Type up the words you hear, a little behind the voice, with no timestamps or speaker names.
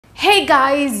Hey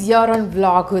guys, you're on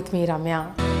vlog with me Ramya.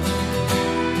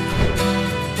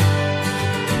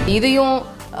 இதையும்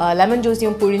lemon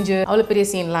ஜூஸையும் புழிஞ்சு அவ்வளோ பெரிய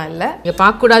சீன்லாம் இல்லை. இங்கே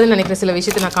பார்க்கக்கூடாதுன்னு நினைக்கிற சில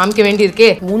விஷயத்தை நான் காமிக்க வேண்டியிருக்கே.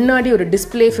 முன்னாடி ஒரு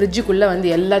டிஸ்பிளே ஃப்ரிட்ஜுக்குள்ளே வந்து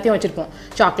எல்லாத்தையும் வச்சுருப்போம்.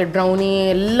 சாக்லேட் ப்ரௌனி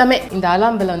எல்லாமே. இந்த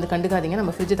அலாம் பெல்லை வந்து கண்டுக்காதீங்க,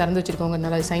 நம்ம ஃப்ரிட்ஜை திறந்து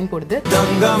வச்சுருக்கோங்கிறதுனால அது சைன் போடுது.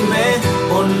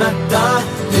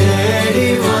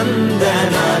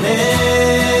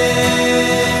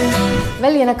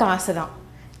 வெல், எனக்கு ஆசை தான்.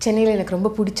 சென்னையில் எனக்கு ரொம்ப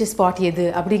பிடிச்ச ஸ்பாட் எது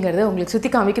அப்படிங்கிறத உங்களுக்கு சுற்றி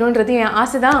காமிக்கணுன்றது என்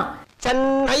ஆசை தான்.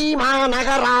 சென்னை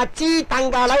மாநகராட்சி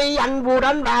தங்களை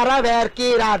அன்புடன்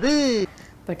வரவேற்கிறது.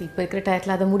 பட் இப்போ இருக்கிற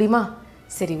டயத்தில் அதை முடியுமா?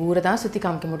 சரி, ஊரை தான் சுற்றி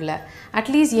காமிக்க முடியல,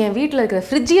 அட்லீஸ்ட் என் வீட்டில் இருக்கிற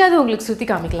ஃப்ரிட்ஜையாவது உங்களுக்கு சுற்றி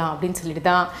காமிக்கலாம் அப்படின்னு சொல்லிட்டு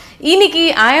தான் இன்னைக்கு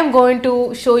ஐ am going to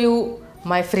show you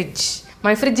my fridge.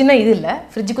 My ஃப்ரிட்ஜ்னா இது இல்லை,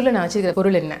 ஃப்ரிட்ஜுக்குள்ளே நான் வச்சுருக்கிற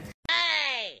பொருள் என்ன.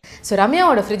 ஸோ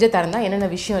ரம்யாவோட ஃப்ரிட்ஜை திறந்தால்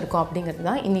என்னென்ன விஷயம் இருக்கும் அப்படிங்கிறது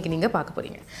தான் இன்றைக்கி நீங்கள் பார்க்க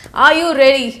போகிறீங்க. Are you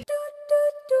ready?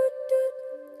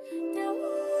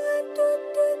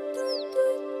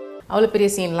 அவ்வளோ பெரிய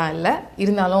சீன்லாம் இல்லை,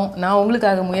 இருந்தாலும் நான்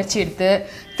உங்களுக்காக முயற்சி எடுத்து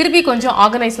திருப்பி கொஞ்சம்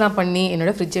ஆர்கனைஸ்லாம் பண்ணி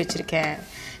என்னோடய ஃப்ரிட்ஜ் வச்சுருக்கேன்.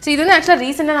 ஸோ இது வந்து ஆக்சுவலாக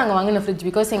ரீசெண்டாக நாங்கள் வாங்கின ஃப்ரிட்ஜ்.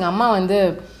 பிகாஸ் எங்கள் அம்மா வந்து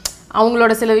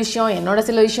அவங்களோட சில விஷயம், என்னோட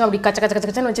சில விஷயம் அப்படி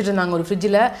கச்சன்னு வச்சுட்டு இருந்தாங்க ஒரு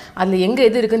ஃப்ரிட்ஜில். அதில் எங்கே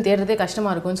எது இருக்குன்னு தேடுறதே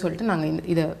கஷ்டமாக இருக்கும்னு சொல்லிட்டு நாங்கள்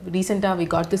இதை ரீசெண்டாக we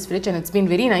got this fridge and it's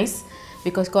been very nice.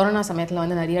 Because corona சமயத்தில்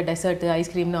வந்து நிறைய டெசர்ட்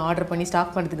ஐஸ்கிரீம்னு ஆர்டர் பண்ணி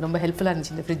ஸ்டாக் பண்ணுறதுக்கு ரொம்ப ஹெல்ப்ஃபுல்லாக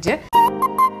இருந்துச்சு இந்த ஃப்ரிட்ஜு.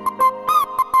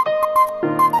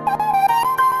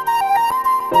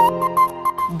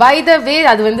 By the way,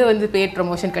 அது வந்து paid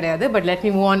promotion கிடையாது. But let me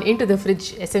move on into the fridge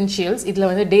essentials. இதில்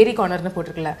வந்து dairy cornerனு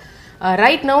போட்டிருக்கல.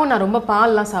 Right now நான் ரொம்ப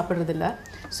பால்லாம் சாப்பிட்றது இல்லை.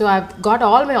 So I've got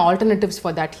all my alternatives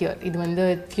for that here. இது வந்து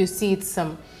if you see it's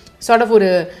some sort of ஒரு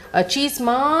cheese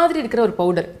மாதிரி இருக்கிற ஒரு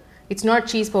powder. It's not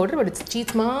cheese powder, but it's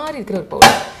cheese மாதிரி இருக்கிற ஒரு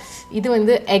powder. இது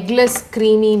வந்து eggless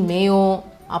creamy mayo.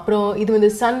 அப்புறம் இது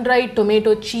வந்து sun-dried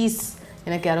tomato cheese.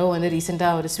 எனக்கு யாரோ வந்து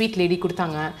ரீசெண்டாக ஒரு ஸ்வீட் லேடி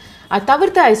கொடுத்தாங்க. அது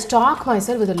தவிர்த்து ஐ stock my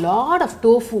self with a lot of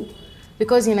tofu.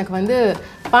 Because எனக்கு வந்து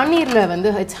பன்னீரில் வந்து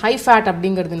இட்ஸ் ஹை ஃபேட்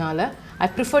அப்படிங்கிறதுனால ஐ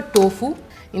ப்ரிஃபர் டோஃபு.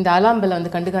 இந்த அலாம் பெல்லை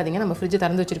வந்து கண்டுக்காதீங்க, நம்ம ஃப்ரிட்ஜை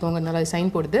திறந்து வச்சுருக்கோங்கிறதுனால அது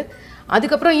சைன் போடுது.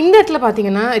 அதுக்கப்புறம் இந்த இடத்துல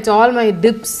பார்த்தீங்கன்னா it's all my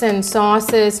tips and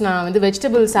sauces. நான் வந்து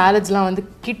வெஜிடபிள் சாலட்ஸ்லாம் வந்து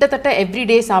கிட்டத்தட்ட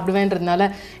எவ்ரிடே சாப்பிடுவேன்றதுனால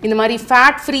இந்த மாதிரி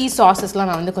ஃபேட் ஃப்ரீ சாஸஸ்லாம்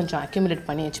நான் வந்து கொஞ்சம் அக்யூமுலேட்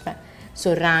பண்ணி வச்சுப்பேன். ஸோ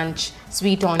ranch,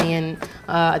 ஸ்வீட் ஆனியன்,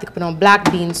 அதுக்கப்புறம் black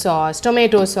been sauce,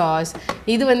 tomato sauce.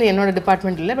 இது வந்து என்னோடய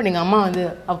டிபார்ட்மெண்ட் இல்லை, பட் எங்கள் அம்மா வந்து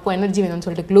அப்போ எனர்ஜி வேணும்னு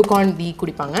சொல்லிட்டு குளூகான் டி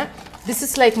குடிப்பாங்க. திஸ்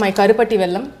இஸ் லைக் மை கருப்பட்டி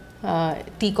வெல்லம்,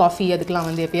 டீ காஃபி. அதுக்கெலாம்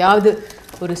வந்து எப்போயாவது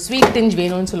ஒரு ஸ்வீட் டிஞ்ச்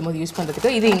வேணும்னு சொல்லும்போது யூஸ்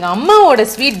பண்ணுறதுக்கு. இது எங்கள் அம்மாவோட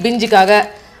ஸ்வீட் பிஞ்சுக்காக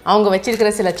அவங்க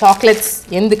வச்சிருக்கிற சில சாக்லேட்ஸ்.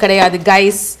 எந்த கிடையாது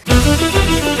கைஸ்.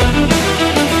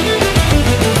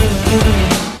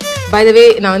 By the way,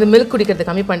 நான் வந்து மில்க் குடிக்கிறது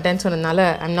கம்மி பண்ணிட்டேன்னு சொன்னதுனால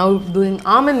I'm now doing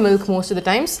almond milk most of the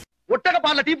times. ஒட்டக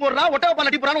பால்ல டீ போடுறா, ஒட்டக பால்ல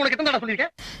டீ போடுறான்னு உங்களுக்கு எத்தனை தடவை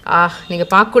சொல்லிருக்கேன்? நீங்க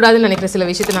பார்க்க கூடாதுன்னு நினைக்கிற சில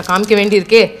விஷயத்தை நான் காமிக்க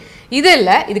வேண்டியிருக்கே. இது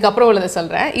இல்லை, இதுக்கு அப்புறம் உள்ளதை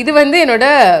சொல்கிறேன். இது வந்து என்னோட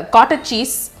காட்டேஜ்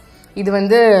சீஸ். இது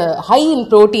வந்து high in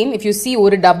protein. If you see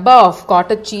ஒரு டப்பா of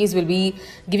cottage cheese will be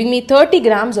giving me 30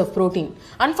 grams of protein.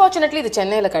 Unfortunately இது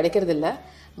சென்னையில் கிடைக்கிறது இல்லை,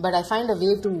 but I find a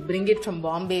way to bring it from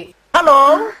Bombay. Hello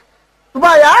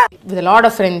துபாயா? With a lot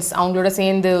of friends அவங்களோட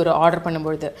சேர்ந்து ஒரு order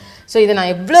பண்ணும்பொழுது. ஸோ இதை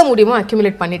நான் எவ்வளோ முடியுமோ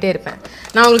அக்யூமுலேட் பண்ணிகிட்டே இருப்பேன்.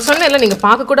 நான் உங்களுக்கு சொன்னேன்ல, நீங்கள்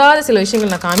பார்க்கக்கூடாத சில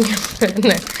விஷயங்கள் நான்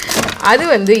காமிக்கிறேன். அது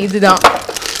வந்து இதுதான்.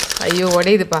 ஐயோ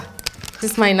உடையுதுப்பா.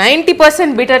 This my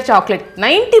 90% bitter chocolate.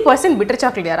 90% bitter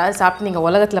chocolate யாராவது சாப்பிட்டு நீங்கள்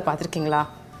உலகத்தில் பார்த்துருக்கீங்களா?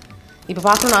 இப்போ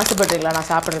பார்க்கணுன்னு ஆசைப்படுறீங்களா நான்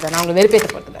சாப்பிட்றத? நான் உங்களை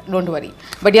வெறுப்பேற்றப்படுறேன், don't worry.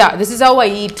 But yeah, this is how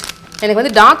I eat. எனக்கு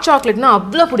வந்து டார்க் சாக்லேட்னா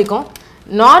அவ்வளோ பிடிக்கும்.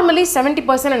 Normally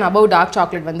 70% and above dark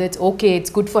chocolate வந்து it's okay,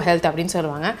 it's good for health அப்படின்னு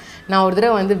சொல்லுவாங்க. நான் ஒரு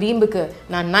தடவை வந்து வீம்புக்கு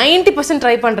நான் 90%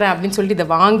 ட்ரை பண்ணுறேன் அப்படின்னு சொல்லிட்டு இதை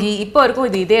வாங்கி இப்போ வரைக்கும்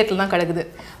இது இதே இடத்துல தான் கிடக்குது.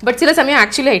 பட் சில சமயம்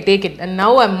actually I take it and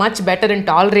now I am much better in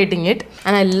tolerating it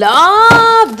and I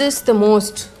love this the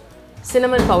most.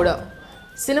 Cinnamon powder.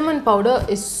 Cinnamon powder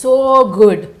is so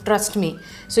good, trust me.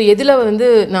 So எதில் வந்து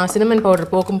நான் சினமன்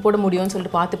பவுடர் போட முடியும்னு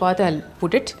சொல்லிட்டு பார்த்து I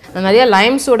put it. நான் நிறையா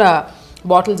லைம்ஸோட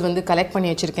bottles வந்து கலெக்ட் பண்ணி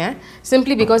வச்சுருக்கேன்.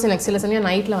 சிம்பிளி பிகாஸ் எனக்கு சில சமயம்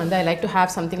நைட்டில் வந்து I like to have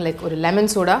something like ஒரு லெமன்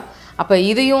சோடா. அப்போ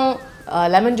இதையும்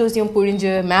லெமன் ஜூஸையும்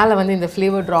புழிஞ்சு மேலே வந்து இந்த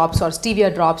flavour drops R stevia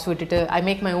drops விட்டுட்டு I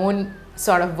make my own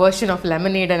sort of version of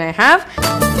lemonade and I have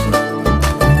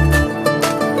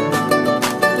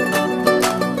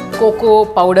cocoa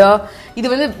powder. இது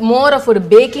வந்து மோர் ஆஃப் ஒரு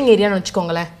பேக்கிங் ஏரியான்னு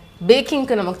வச்சுக்கோங்களேன்.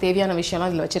 பேக்கிங்க்கு நமக்கு தேவையான விஷயம்லாம்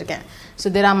இதில் வச்சுருக்கேன். So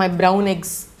there are my brown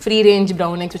X, free range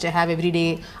brown X which I have every day.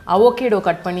 Avocado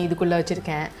cut பண்ணி இதுக்குள்ளே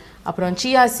வச்சுருக்கேன். அப்புறம்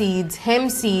சியா சீட்ஸ், ஹெம்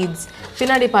சீட்ஸ்,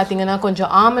 பின்னாடி பார்த்தீங்கன்னா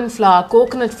கொஞ்சம் almond flower,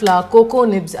 coconut flower, cocoa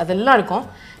Niépce அதெல்லாம் இருக்கும்.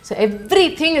 So every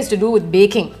thing is to do with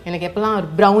packing. எனக்கு எப்போல்லாம் ஒரு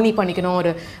ப்ரௌனி பண்ணிக்கணும்,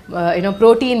 ஒரு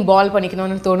ப்ரோட்டீன் பால்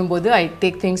பண்ணிக்கணும்னு தோணும்போது I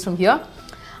take things from here.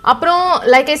 அப்புறம்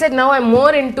like I set now I am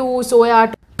more into soya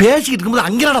பேசிக்கிட்டு இருக்கும்போது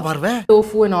அங்கேடா பார்வை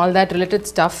tofu and all that related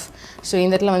stuff. So in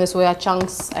that வந்து soya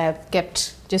chunks I have kept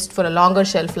just for a longer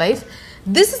shelf life.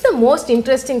 This is the most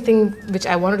interesting thing which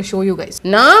I wanted to show you guys.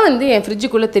 நான் வந்து என்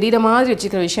ஃப்ரிட்ஜுக்குள்ளே தெரிகிற மாதிரி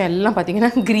வச்சுக்கிற விஷயம் எல்லாம்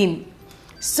பார்த்தீங்கன்னா green.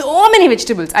 So many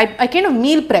vegetables. I kind of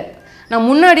meal prep. நான்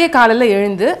முன்னாடியே காலையில்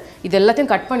எழுந்து இது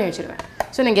எல்லாத்தையும் கட் பண்ணி வச்சுருவேன்.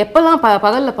 ஸோ நீங்கள் எப்போல்லாம்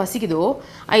பகலில் பசிக்குதோ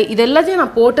இது எல்லாத்தையும்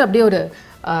நான் போட்டு அப்படியே ஒரு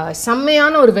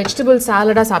செம்மையான ஒரு vegetable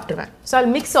சாலடாக சாப்பிட்ருவேன். So I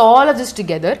mix all of this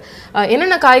together.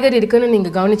 என்னென்ன காய்கறி இருக்குதுன்னு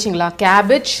நீங்கள் கவனிச்சிங்களா?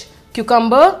 Cabbage,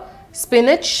 cucumber,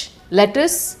 spinach,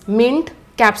 lettuce, mint,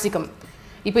 capsicum.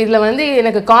 இப்போ இதில் வந்து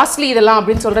எனக்கு காஸ்ட்லி இதெல்லாம்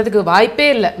அப்படின்னு சொல்கிறதுக்கு வாய்ப்பே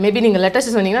இல்லை. மேபி நீங்கள் லெட்டஸ்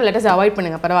சொன்னீங்கன்னா லெட்டஸ் அவாய்ட்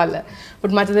பண்ணுங்கள், பரவாயில்ல.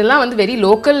 பட் மற்றதெல்லாம் வந்து வெரி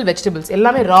லோக்கல் வெஜிடபிள்ஸ்,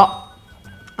 எல்லாமே ரா.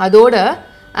 அதோட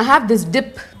ஐ ஹாவ் திஸ்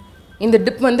டிப். இந்த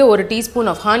டிப் வந்து ஒரு teaspoon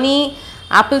of honey,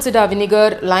 apple சிடா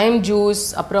vinegar, Lime juice,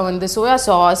 அப்புறம் வந்து soya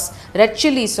sauce, red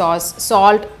chilli sauce,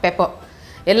 salt, pepper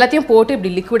எல்லாத்தையும் போட்டு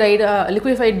இப்படி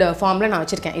லிக்விஃபைடு ஃபார்மில் நான்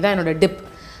வச்சுருக்கேன். இதான் என்னோடய டிப்.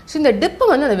 ஸோ இந்த டிப்பை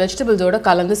வந்து அந்த வெஜிடபிள்ஸோடு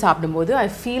கலந்து சாப்பிடும்போது I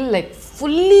feel like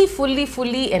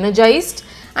fully energised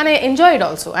and I enjoyed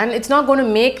also. And it's not cone to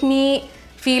make me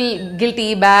feel guilty,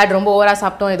 bad, ரொம்ப ஓவராக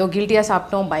சாப்பிட்டோம், ஏதோ கில்ட்டியாக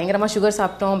சாப்பிட்டோம், பயங்கரமாக சுகர்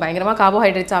சாப்பிட்டோம், பயங்கரமாக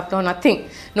கார்போஹைட்ரேட் சாப்பிட்டோம், நத்திங்.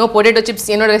 No potato chips.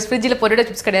 என்னோட ஃப்ரிட்ஜில் பொட்டேட்டோ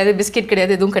சிப்ஸ் கிடையாது, பிஸ்கெட்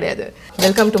கிடையாது, எதுவும் கிடையாது.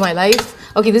 Welcome to my life.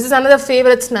 Okay, this is another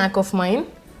favorite snack of mine.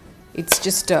 It's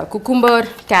just cucumber,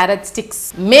 carrot sticks.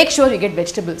 Make sure you get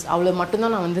vegetables. அவ்வளோ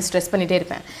மட்டும்தான் நான் வந்து ஸ்ட்ரெஸ் பண்ணிகிட்டே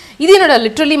இருப்பேன். இது என்னோட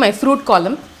லிட்ரலி மை ஃப்ரூட்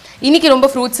காலம். இன்றைக்கி ரொம்ப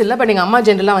ஃப்ரூட்ஸ் இல்லை, பட் எங்கள் அம்மா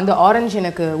ஜென்ரலாக வந்து ஆரஞ்சு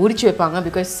எனக்கு உரிச்சு வைப்பாங்க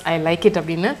பிகாஸ் ஐ லைக் இட்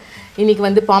அப்படின்னு. இன்றைக்கி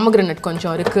வந்து pomegranate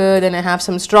கொஞ்சம் இருக்குது. தென் I have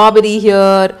some strawberry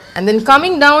here. And then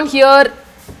coming down here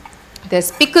there's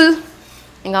pickle.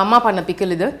 எங்கள் அம்மா பண்ண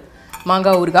பிக்கிள் இது,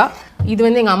 மாங்காய் ஊறுகாய். இது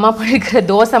வந்து எங்கள் அம்மா பண்ணிக்கிற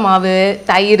தோசை மாவு,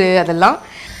 தயிர், அதெல்லாம்.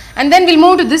 And then we'll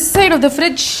move to this side of the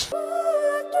fridge.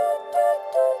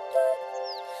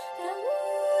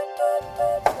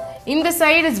 இந்த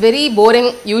side is very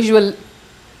boring, usual.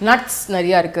 Nuts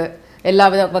நிறையா இருக்குது, எல்லா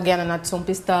வகையான நட்ஸும்,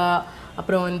 பிஸ்தா,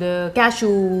 அப்புறம் வந்து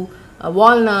cashew,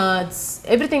 walnuts,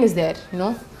 every thing is there, you know.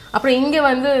 அப்புறம் இங்கே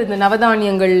வந்து இந்த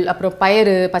நவதானியங்கள், அப்புறம்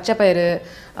பயிறு, பச்சை பயிறு,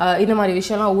 இந்த மாதிரி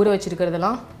விஷயம்லாம் ஊற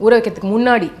வச்சுருக்கிறதெல்லாம் ஊற வைக்கிறதுக்கு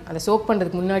முன்னாடி, அதை சோக்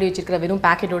பண்ணுறதுக்கு முன்னாடி வச்சுருக்கிற வெறும்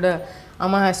பேக்கெட்டோட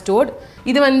அம்மா ஹேஸ் ஸ்டோர்ட்.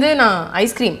 இது வந்து நான்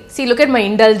ice cream, C look at my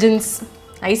இண்டல்ஜென்ஸ்.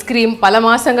 Ice cream பல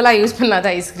மாதங்களாக யூஸ் பண்ணாத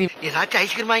ஐஸ்கிரீம். ஏதாச்சும்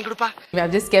ஐஸ்கிரீம் வாங்கி கொடுப்பா. I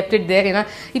have just kept it there. ஏன்னா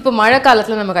இப்போ மழை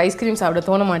காலத்தில் நமக்கு ஐஸ்கிரீம் சாப்பிட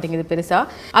தோண மாட்டேங்குது பெருசாக.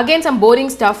 Again some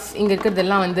boring stuff. இங்கே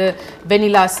இருக்கிறதெல்லாம் வந்து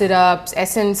வெனிலா சிரப்ஸ்,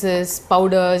 எசன்சஸ்,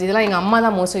 பவுடர்ஸ், இதெல்லாம் எங்கள் அம்மா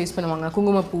தான் மோஸ்ட்டாக யூஸ் பண்ணுவாங்க.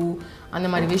 குங்குமப்பூ, அந்த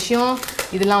மாதிரி விஷயம்.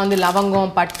 இதெல்லாம் வந்து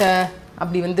லவங்கம், பட்டை,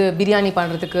 அப்படி வந்து பிரியாணி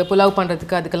பண்ணுறதுக்கு, புலாவ்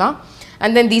பண்ணுறதுக்கு, அதுக்கெல்லாம்.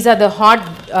 And then these are the hot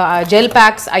gel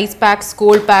packs, ice packs,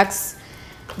 gold packs.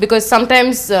 Because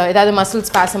sometimes ஏதாவது மசில்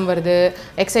ஸ்பாசம் வருது,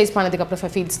 எக்ஸசைஸ் பண்ணதுக்கு அப்புறம் if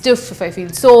I feel stiff, if I feel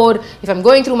sore, if I'm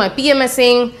going through my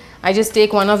PMSing, I just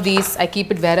take one of these. I keep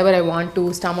it wherever I want to,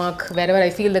 stomach, wherever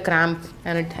I feel the cramp,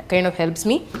 and it kind of helps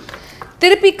me.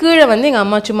 திருப்பி கீழே வந்து எங்கள்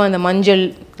அம்மா சும்மா அந்த மஞ்சள்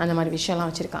அந்த மாதிரி விஷயம்லாம்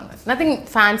வச்சுருக்காங்க. Nothing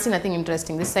fancy, nothing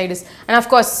interesting. This side is, and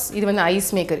of course இது வந்து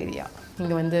ஐஸ் மேக்கர் ஏரியா.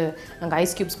 இங்கே வந்து நாங்கள்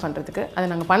ஐஸ் க்யூப்ஸ் பண்ணுறதுக்கு அதை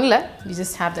நாங்கள் பண்ணல. We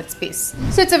just have that space.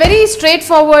 So it's a very straight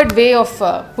forward way of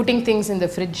pudding things in the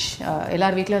fridge.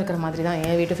 எல்லார் வீட்டிலும் இருக்கிற மாதிரி தான்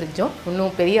என் வீட்டு ஃப்ரிட்ஜும்.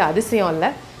 இன்னும் பெரிய அதிசயம்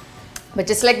இல்லை. But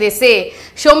just like they say,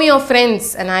 show me your friends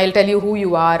and I'll tell you who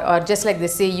you are. Or just like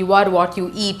they say, you are what you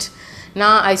eat.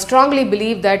 நான் ஐ ஸ்ட்ராங்லி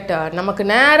பிலீவ் தட் நமக்கு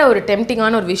நேராக ஒரு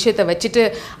டெம்டிங்கான ஒரு விஷயத்தை வச்சுட்டு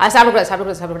அது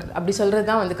சாப்பிடக்கூடாது அப்படி சொல்கிறது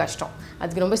தான் வந்து கஷ்டம்.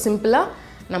 அதுக்கு ரொம்ப சிம்பிளாக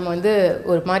நம்ம வந்து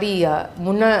ஒரு மாதிரி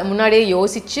முன்னாடியே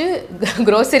யோசித்து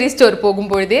க்ரோசரி ஸ்டோர்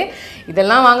போகும்பொழுதே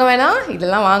இதெல்லாம் வாங்க வேணாம்,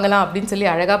 இதெல்லாம் வாங்கலாம் அப்படின்னு சொல்லி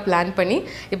அழகாக பிளான் பண்ணி,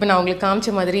 இப்போ நான் உங்களுக்கு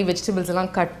காமிச்ச மாதிரி வெஜிடபிள்ஸ்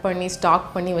எல்லாம் கட் பண்ணி ஸ்டாக்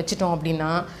பண்ணி வச்சுட்டோம்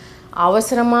அப்படின்னா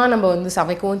அவசரமாக நம்ம வந்து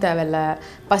சமைக்கவும் தேவையில்லை.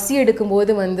 பசி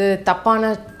எடுக்கும்போது வந்து தப்பான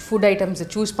ஃபுட் ஐட்டம்ஸை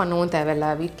சூஸ் பண்ணவும் தேவையில்லை.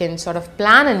 we can sort of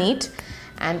plan and eat,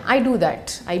 and I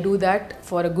do that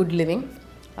for a good living.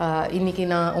 இன்றைக்கி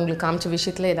நான் உங்களுக்கு காமிச்ச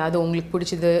விஷயத்தில் ஏதாவது உங்களுக்கு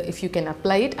பிடிச்சது, if you can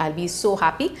apply it, I'll be so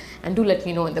happy, and do let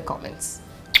me know in the comments.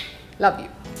 Love you.